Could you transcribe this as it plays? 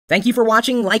Thank you for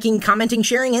watching, liking, commenting,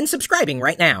 sharing, and subscribing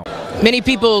right now. Many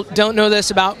people don't know this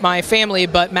about my family,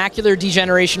 but macular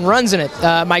degeneration runs in it.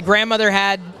 My grandmother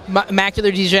had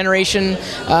macular degeneration.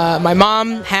 My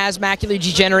mom has macular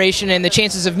degeneration, and the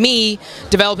chances of me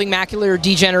developing macular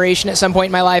degeneration at some point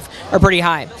in my life are pretty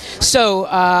high. So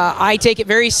I take it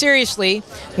very seriously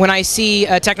when I see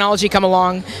technology come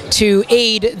along to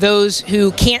aid those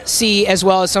who can't see as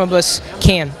well as some of us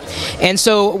can. And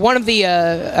so one of the,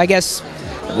 I guess,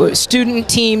 student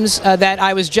teams that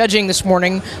I was judging this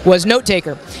morning was Note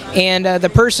Taker, and the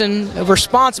person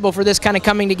responsible for this kind of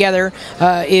coming together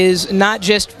is not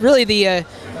just really the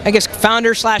I guess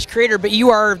founder / creator, but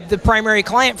you are the primary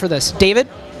client for this, David?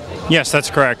 Yes,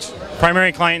 that's correct.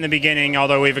 Primary client in the beginning,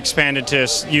 although we've expanded to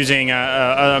using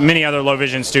many other low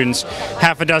vision students,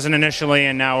 half a dozen initially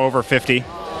and now over 50.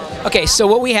 Okay, so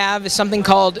what we have is something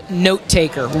called Note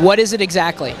Taker. What is it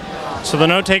exactly? So the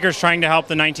Note Taker is trying to help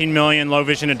the 19 million low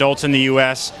vision adults in the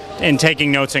U.S. in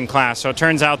taking notes in class. So it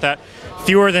turns out that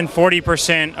fewer than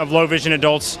 40% of low vision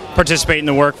adults participate in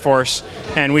the workforce,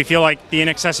 and we feel like the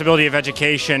inaccessibility of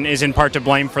education is in part to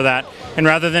blame for that. And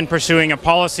rather than pursuing a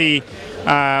policy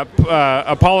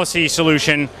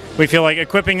solution, we feel like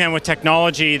equipping them with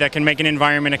technology that can make an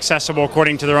environment accessible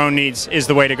according to their own needs is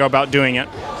the way to go about doing it.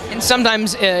 And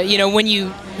sometimes, you know, when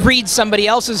you read somebody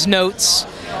else's notes,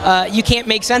 you can't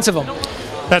make sense of them.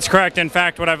 That's correct. In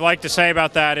fact, what I've liked to say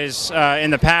about that is,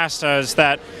 in the past, is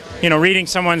that, you know, reading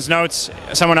someone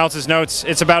else's notes,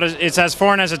 it's as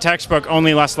foreign as a textbook,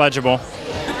 only less legible.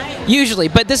 Usually,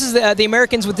 but this is the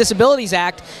Americans with Disabilities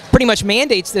Act pretty much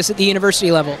mandates this at the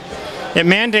university level. It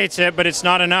mandates it, but it's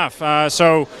not enough.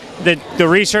 So the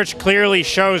research clearly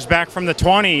shows back from the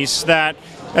 20s that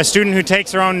a student who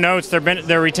takes their own notes,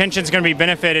 their retention is going to be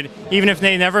benefited even if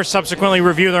they never subsequently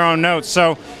review their own notes.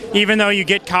 So even though you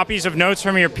get copies of notes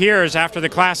from your peers after the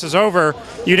class is over,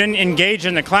 you didn't engage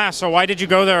in the class, so why did you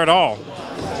go there at all?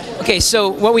 Okay, so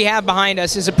what we have behind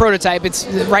us is a prototype.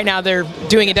 Right now they're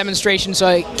doing a demonstration, so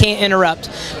I can't interrupt.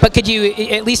 But could you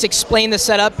at least explain the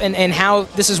setup and how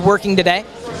this is working today?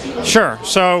 Sure.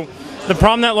 So the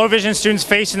problem that low vision students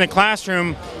face in the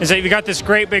classroom is that you've got this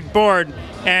great big board,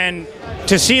 and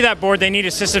to see that board they need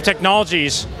assistive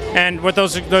technologies, and what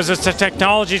those assistive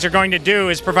technologies are going to do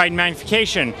is provide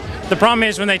magnification. The problem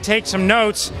is when they take some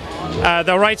notes,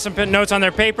 they'll write some notes on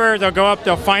their paper, they'll go up,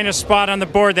 they'll find a spot on the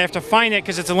board, they have to find it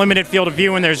because it's a limited field of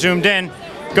view when they're zoomed in,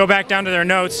 go back down to their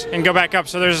notes and go back up.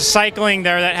 So there's a cycling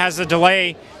there that has a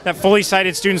delay that fully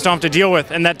sighted students don't have to deal with,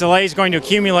 and that delay is going to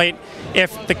accumulate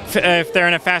if they're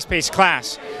in a fast-paced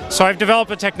class. So I've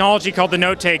developed a technology called the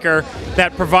Note Taker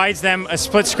that provides them a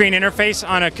split-screen interface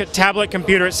on a tablet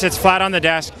computer. It sits flat on the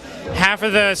desk. Half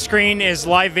of the screen is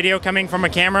live video coming from a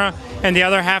camera, and the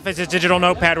other half is a digital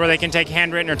notepad where they can take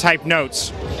handwritten or typed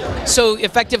notes. So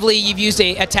effectively you've used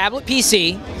a tablet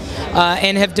PC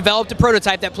and have developed a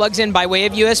prototype that plugs in by way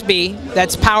of USB,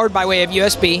 that's powered by way of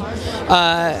USB,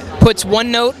 puts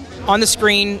OneNote on the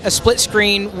screen, a split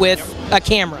screen with a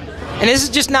camera. And this is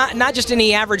just not just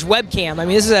any average webcam. I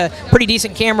mean, this is a pretty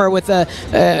decent camera with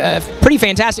pretty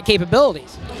fantastic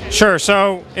capabilities. Sure.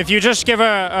 So if you just give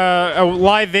a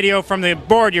live video from the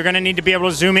board, you're going to need to be able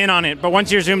to zoom in on it. But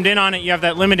once you're zoomed in on it, you have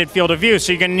that limited field of view.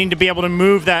 So you're going to need to be able to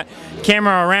move that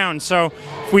camera around. So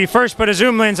if we first put a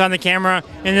zoom lens on the camera,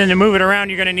 and then to move it around,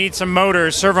 you're going to need some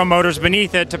motors, servo motors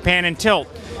beneath it to pan and tilt.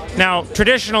 Now,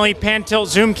 traditionally, pan-tilt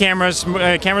zoom cameras,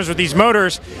 cameras with these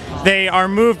motors, they are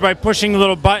moved by pushing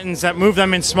little buttons that move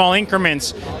them in small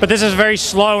increments. But this is very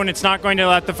slow, and it's not going to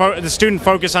let the student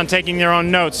focus on taking their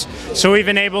own notes. So we've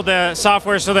enabled the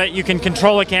software so that you can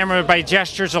control a camera by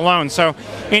gestures alone. So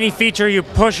any feature you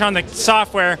push on the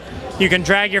software, you can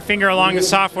drag your finger along the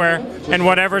software, and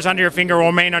whatever's under your finger will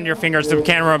remain under your finger as the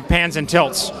camera pans and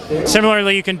tilts.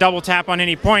 Similarly, you can double tap on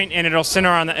any point, and it'll center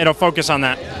on it'll focus on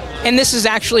that. And this is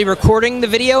actually recording the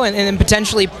video and then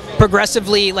potentially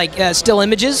progressively like still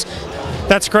images?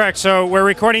 That's correct. So we're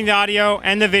recording the audio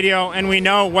and the video, and we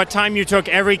know what time you took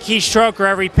every keystroke or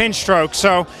every pinch stroke.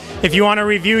 So if you want to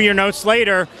review your notes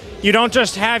later, you don't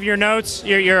just have your notes,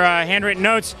 your handwritten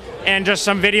notes, and just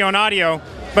some video and audio,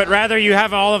 but rather you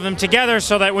have all of them together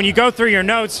so that when you go through your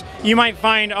notes, you might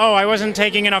find, oh, I wasn't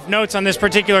taking enough notes on this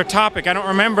particular topic, I don't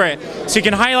remember it. So you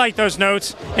can highlight those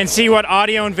notes and see what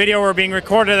audio and video were being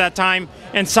recorded at that time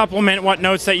and supplement what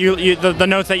notes that the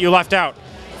notes that you left out.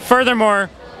 Furthermore,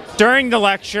 during the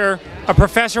lecture, a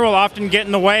professor will often get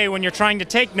in the way when you're trying to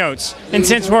take notes. And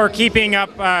since we're keeping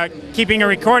a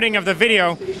recording of the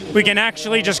video, we can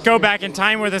actually just go back in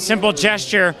time with a simple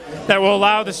gesture that will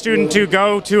allow the student to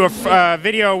go to a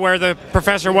video where the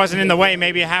professor wasn't in the way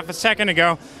maybe a half a second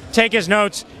ago, take his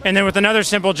notes, and then with another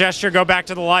simple gesture go back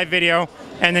to the live video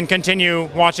and then continue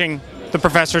watching the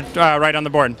professor right on the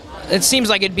board. It seems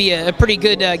like it'd be a pretty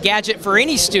good gadget for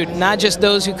any student, not just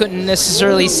those who couldn't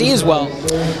necessarily see as well.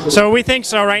 So we think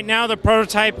so. Right now the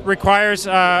prototype requires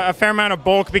a fair amount of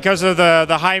bulk because of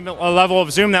the high level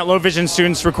of zoom that low vision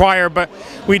students require, but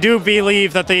we do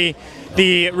believe that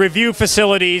the review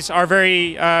facilities are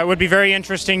would be very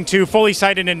interesting to fully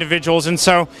sighted individuals, and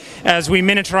so as we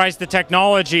miniaturize the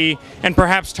technology and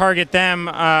perhaps target them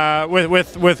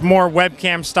with more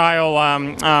webcam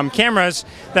style cameras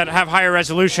that have higher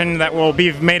resolution that will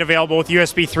be made available with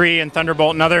USB 3 and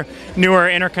Thunderbolt and other newer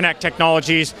interconnect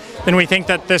technologies, then we think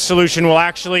that this solution will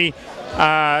actually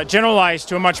generalize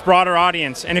to a much broader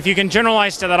audience. And if you can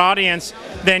generalize to that audience,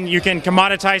 then you can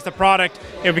commoditize the product,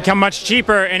 it'll become much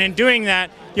cheaper, and in doing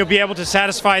that you'll be able to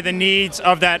satisfy the needs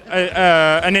of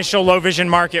that initial low vision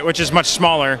market, which is much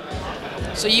smaller.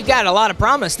 So you've got a lot of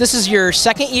promise. This is your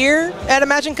second year at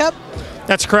Imagine Cup?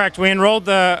 That's correct. We enrolled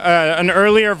an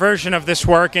earlier version of this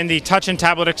work in the touch and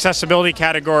tablet accessibility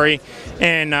category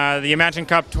in the Imagine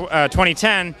Cup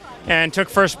 2010, and took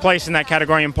first place in that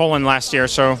category in Poland last year.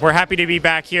 So we're happy to be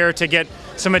back here to get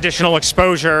some additional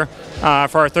exposure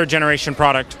for our third generation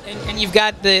product. And you've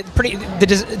got the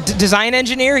design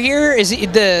engineer here. Is he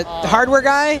the hardware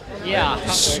guy? Yeah.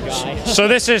 So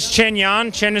this is Chin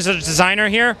Yan. Chin is a designer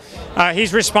here.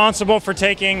 He's responsible for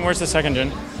taking, where's the second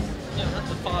gen?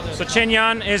 So Chin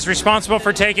Yan is responsible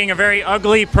for taking a very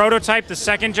ugly prototype, the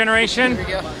second generation. Here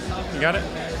we go. You got it?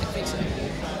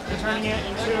 Turning it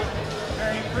into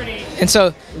very pretty and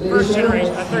so first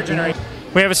generation, third generation.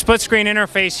 We have a split screen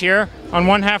interface here. On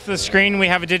one half of the screen we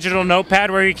have a digital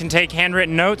notepad where you can take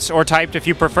handwritten notes or typed if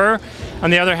you prefer. On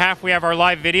the other half we have our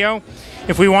live video.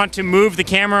 If we want to move the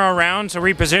camera around to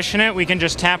reposition it, we can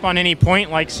just tap on any point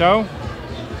like so,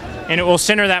 and it will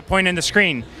center that point in the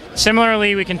screen.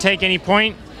 Similarly, we can take any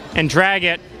point and drag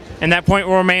it, and that point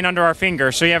will remain under our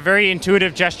finger. So you have very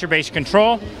intuitive gesture-based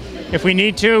control. If we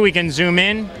need to, we can zoom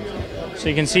in. So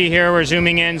you can see here we're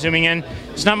zooming in, zooming in.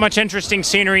 There's not much interesting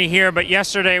scenery here, but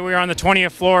yesterday we were on the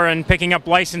 20th floor and picking up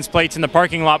license plates in the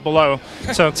parking lot below.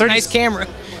 So it's a nice camera.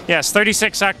 Yes,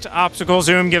 36x optical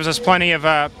zoom gives us plenty of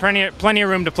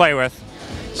room to play with.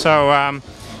 So,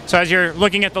 so as you're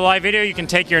looking at the live video, you can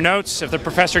take your notes. If the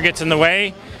professor gets in the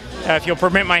way, if you'll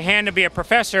permit my hand to be a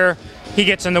professor, he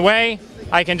gets in the way,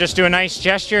 I can just do a nice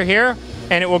gesture here,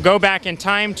 and it will go back in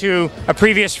time to a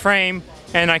previous frame,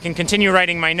 and I can continue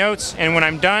writing my notes, and when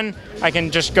I'm done, I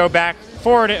can just go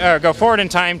forward in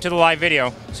time to the live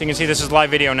video. So you can see this is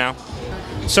live video now.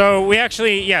 So we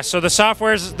actually, so the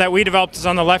softwares that we developed is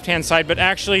on the left-hand side, but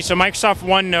actually, so Microsoft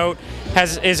OneNote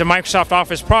is a Microsoft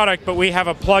Office product, but we have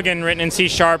a plugin written in C#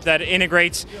 that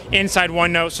integrates inside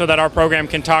OneNote so that our program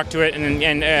can talk to it,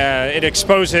 and it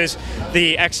exposes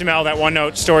the XML that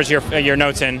OneNote stores your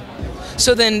notes in.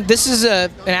 So then this is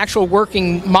an actual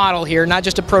working model here, not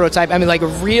just a prototype. I mean, like a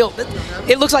real,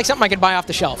 it looks like something I could buy off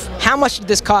the shelf. How much did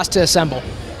this cost to assemble?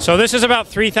 So this is about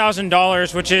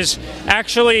 $3,000, which is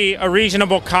actually a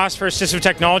reasonable cost for assistive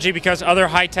technology because other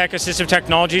high-tech assistive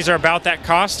technologies are about that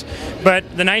cost. But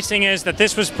the nice thing is that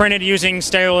this was printed using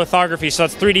stereolithography, so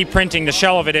that's 3D printing, the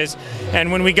shell of it is.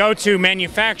 And when we go to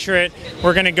manufacture it,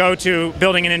 we're going to go to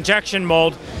building an injection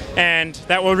mold, and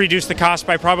that will reduce the cost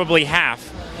by probably half.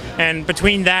 And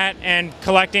between that and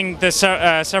collecting the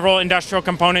several industrial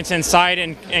components inside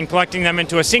and collecting them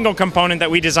into a single component that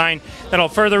we design, that'll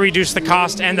further reduce the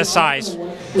cost and the size.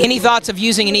 Any thoughts of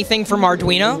using anything from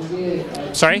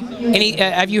Arduino? Sorry?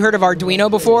 Have you heard of Arduino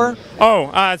before?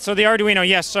 Oh, so the Arduino,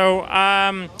 yes. So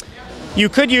you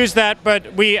could use that,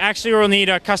 but we actually will need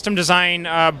a custom design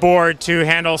board to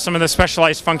handle some of the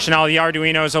specialized functionality.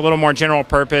 Arduino is a little more general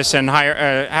purpose and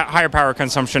higher power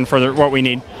consumption for what we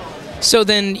need. So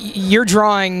then you're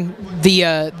drawing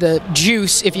the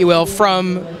juice, if you will,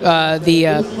 from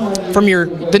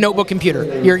the notebook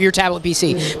computer, your tablet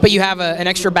PC. But you have an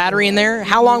extra battery in there.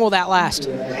 How long will that last?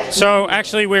 So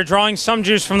actually, we're drawing some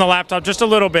juice from the laptop, just a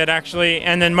little bit actually,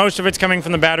 and then most of it's coming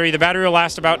from the battery. The battery will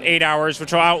last about 8 hours,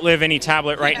 which will outlive any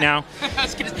tablet right now.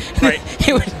 Right.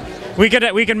 We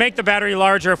could make the battery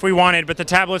larger if we wanted, but the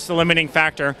tablet's the limiting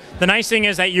factor. The nice thing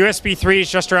is that USB 3 is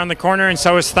just around the corner, and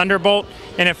so is Thunderbolt.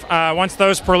 And if once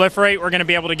those proliferate, we're going to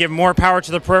be able to give more power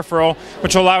to the peripheral,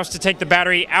 which will allow us to take the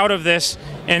battery out of this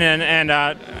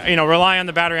rely on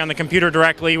the battery on the computer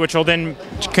directly, which will then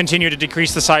continue to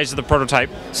decrease the size of the prototype.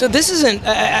 So this isn't,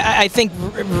 I think,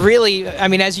 really, I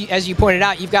mean, as you pointed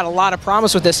out, you've got a lot of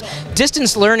promise with this.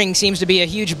 Distance learning seems to be a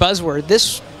huge buzzword.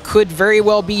 This could very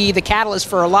well be the catalyst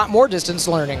for a lot more distance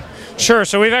learning. Sure,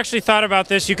 so we've actually thought about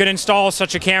this. You could install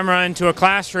such a camera into a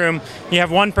classroom. You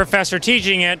have one professor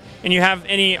teaching it, and you have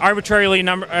any arbitrarily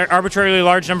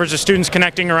large numbers of students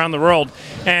connecting around the world.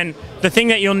 And the thing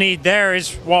that you'll need there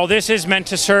is, while this is meant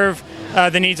to serve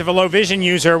the needs of a low vision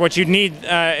user, what you'd need,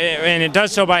 and it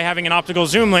does so by having an optical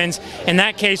zoom lens, in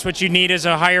that case what you need is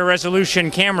a higher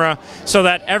resolution camera so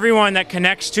that everyone that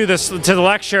connects to the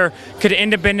lecture could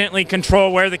independently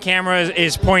control where the camera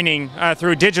is pointing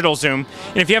through digital zoom.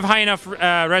 And if you have high enough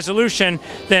resolution,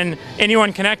 then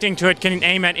anyone connecting to it can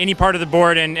aim at any part of the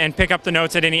board and pick up the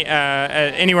notes at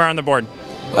anywhere on the board.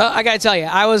 Well, I got to tell you,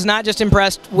 I was not just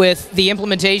impressed with the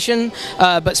implementation,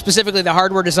 but specifically the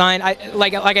hardware design.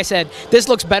 Like I said, this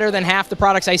looks better than half the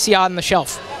products I see on the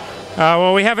shelf.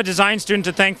 Well, we have a design student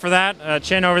to thank for that,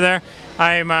 Chin over there.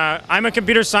 I'm a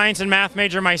computer science and math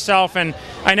major myself, and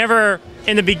I never,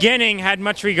 in the beginning, had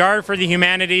much regard for the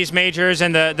humanities majors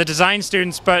and the design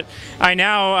students, but I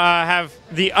now have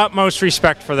the utmost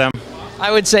respect for them.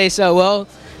 I would say so. Well,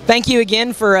 thank you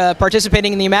again for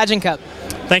participating in the Imagine Cup.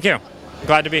 Thank you.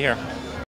 Glad to be here.